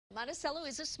Monticello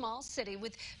is a small city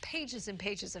with pages and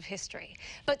pages of history.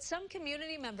 But some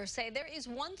community members say there is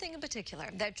one thing in particular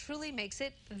that truly makes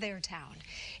it their town.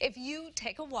 If you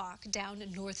take a walk down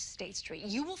North State Street,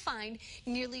 you will find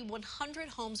nearly 100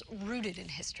 homes rooted in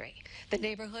history. The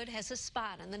neighborhood has a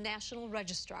spot on the National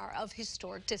Register of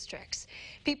Historic Districts.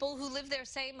 People who live there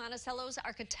say Monticello's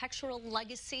architectural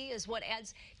legacy is what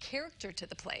adds character to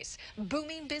the place.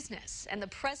 Booming business and the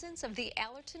presence of the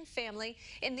Allerton family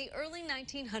in the early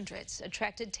 1900s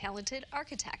attracted talented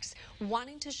architects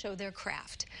wanting to show their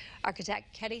craft.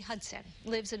 Architect Ketty Hudson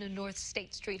lives in a North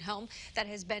State Street home that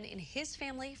has been in his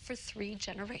family for 3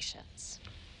 generations.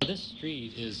 This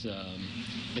street is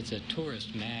it's a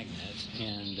tourist magnet,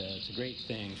 and it's a great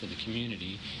thing for the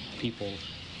community. People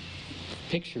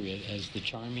picture it as the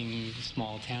charming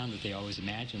small town that they always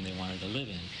imagined they wanted to live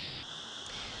in.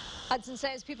 Hudson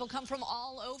says people come from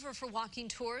all over for walking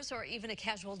tours or even a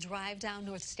casual drive down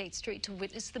North State Street to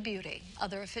witness the beauty.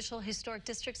 Other official historic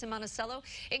districts in Monticello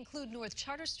include North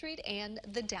Charter Street and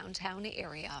the downtown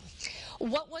area.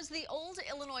 What was the old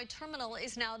Illinois terminal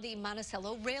is now the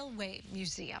Monticello Railway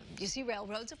Museum. You see,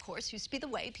 railroads, of course, used to be the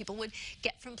way people would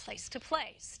get from place to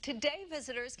place. Today,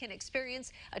 visitors can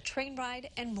experience a train ride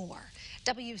and more.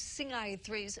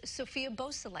 WCI3's Sophia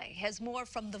Beausoleil has more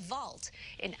from the vault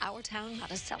in our town,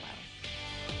 Monticello.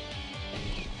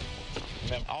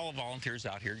 All the volunteers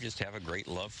out here just have a great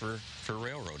love for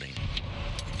railroading.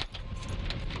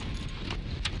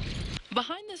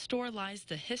 Behind this door lies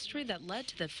the history that led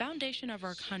to the foundation of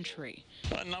our country.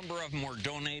 A number of them were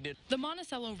donated. The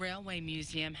Monticello Railway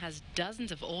Museum has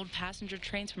dozens of old passenger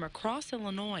trains from across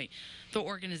Illinois. The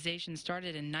organization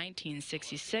started in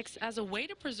 1966 as a way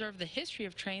to preserve the history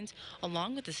of trains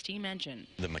along with the steam engine.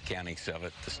 The mechanics of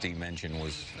it, the steam engine,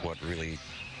 was what really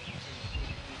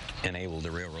enabled the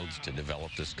railroads to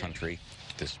develop this country,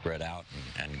 to spread out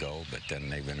and go, but then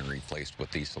they've been replaced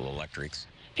with diesel electrics.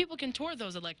 People can tour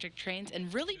those electric trains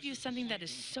and really view something that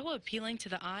is so appealing to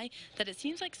the eye that it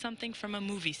seems like something from a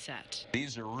movie set.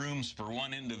 These are rooms for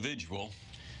one individual.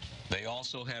 They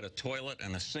also had a toilet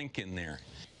and a sink in there.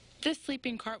 This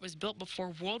sleeping cart was built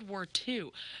before World War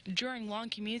II. During long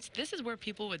commutes, this is where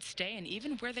people would stay and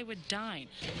even where they would dine.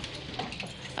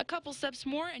 A couple steps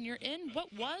more and you're in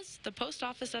what was the post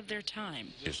office of their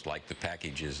time. Just like the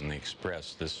packages and the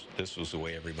express, this was the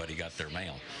way everybody got their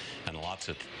mail. And lots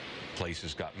of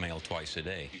places got mail twice a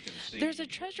day. There's a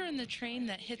treasure in the train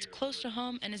that hits close to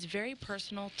home and is very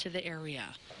personal to the area.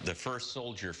 The first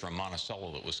soldier from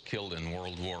Monticello that was killed in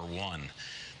World War I.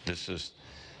 This is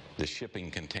the shipping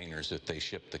containers that they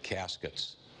shipped the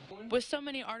caskets. With so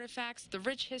many artifacts, the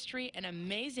rich history, and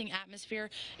amazing atmosphere,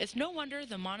 it's no wonder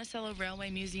the Monticello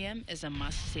Railway Museum is a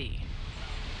must-see.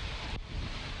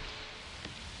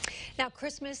 Now,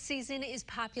 Christmas season is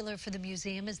popular for the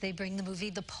museum as they bring the movie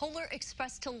The Polar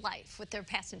Express to life with their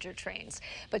passenger trains.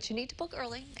 But you need to book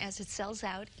early as it sells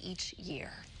out each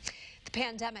year. The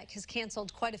pandemic has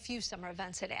canceled quite a few summer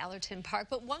events at Allerton Park,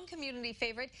 but one community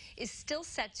favorite is still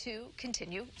set to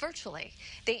continue virtually.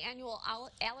 The annual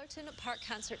Allerton Park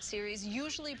Concert Series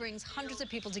usually brings hundreds of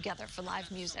people together for live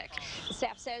music. The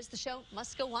staff says the show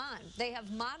must go on. They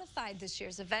have modified this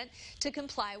year's event to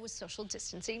comply with social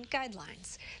distancing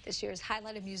guidelines. This year's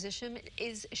highlighted musician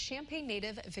is Champaign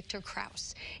native Victor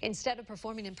Krause. Instead of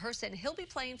performing in person, he'll be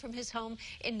playing from his home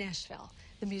in Nashville.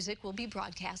 The music will be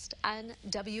broadcast on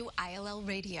WILL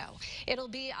radio. It'll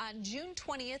be on June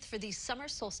 20th for the Summer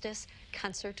Solstice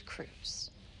Concert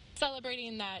Cruise.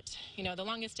 Celebrating that, the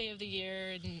longest day of the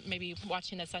year, and maybe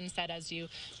watching the sunset as you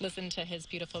listen to his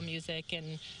beautiful music,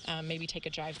 and maybe take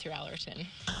a drive through Allerton.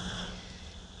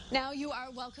 Now you are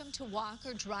welcome to walk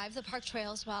or drive the park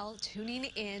trails while tuning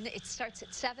in. It starts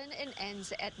at 7 and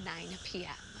ends at 9 p.m.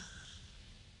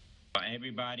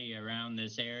 Everybody around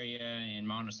this area in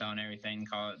Monticello and everything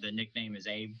the nickname is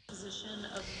Abe.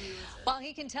 While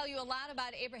he can tell you a lot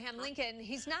about Abraham Lincoln,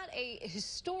 he's not a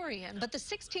historian, but the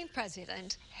 16th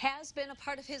president has been a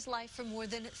part of his life for more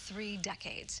than 3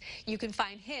 decades. You can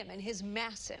find him and his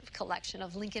massive collection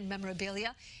of Lincoln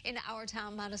memorabilia in our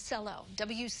town, Monticello.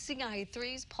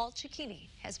 WCI3's Paul Cicchini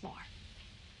has more.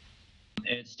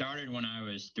 It started when I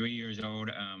was 3 years old.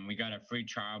 We got a free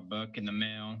trial book in the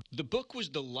mail. The book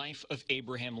was the life of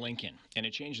Abraham Lincoln, and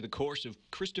it changed the course of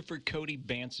Christopher Cody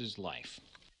Bance's life.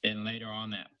 And later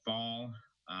on that fall,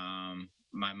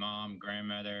 my mom,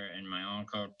 grandmother, and my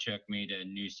uncle took me to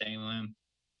New Salem,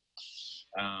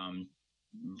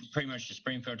 pretty much to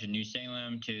Springfield to New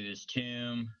Salem, to this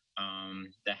tomb,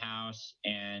 the house,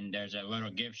 and there's a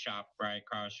little gift shop right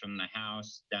across from the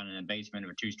house down in the basement of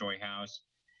a 2-story house.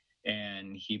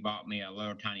 and he bought me a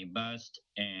little tiny bust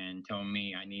and told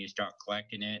me I need to start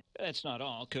collecting it. That's not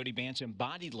all. Cody Bance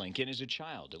embodied Lincoln as a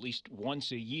child, at least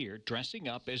once a year, dressing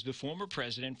up as the former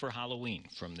president for Halloween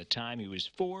from the time he was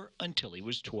 4 until he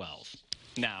was 12.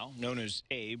 Now, known as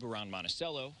Abe around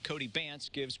Monticello, Cody Bance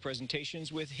gives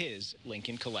presentations with his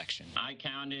Lincoln collection. I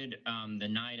counted the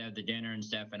night of the dinner and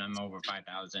stuff, and I'm over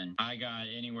 5,000. I got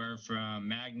anywhere from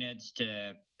magnets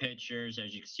to pictures,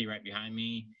 as you can see right behind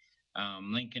me,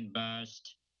 Lincoln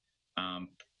bust,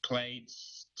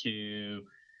 plates to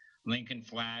Lincoln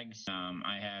flags.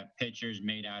 I have pictures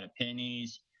made out of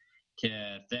pennies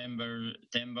to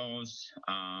thimbles,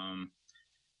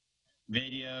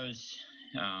 videos,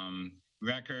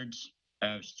 records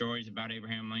of stories about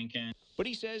Abraham Lincoln. But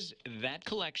he says that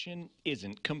collection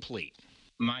isn't complete.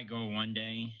 My goal one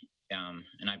day,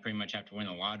 and I pretty much have to win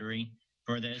the lottery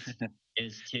for this,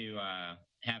 is to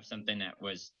have something that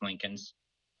was Lincoln's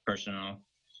personal,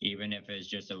 even if it's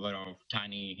just a little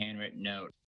tiny handwritten note.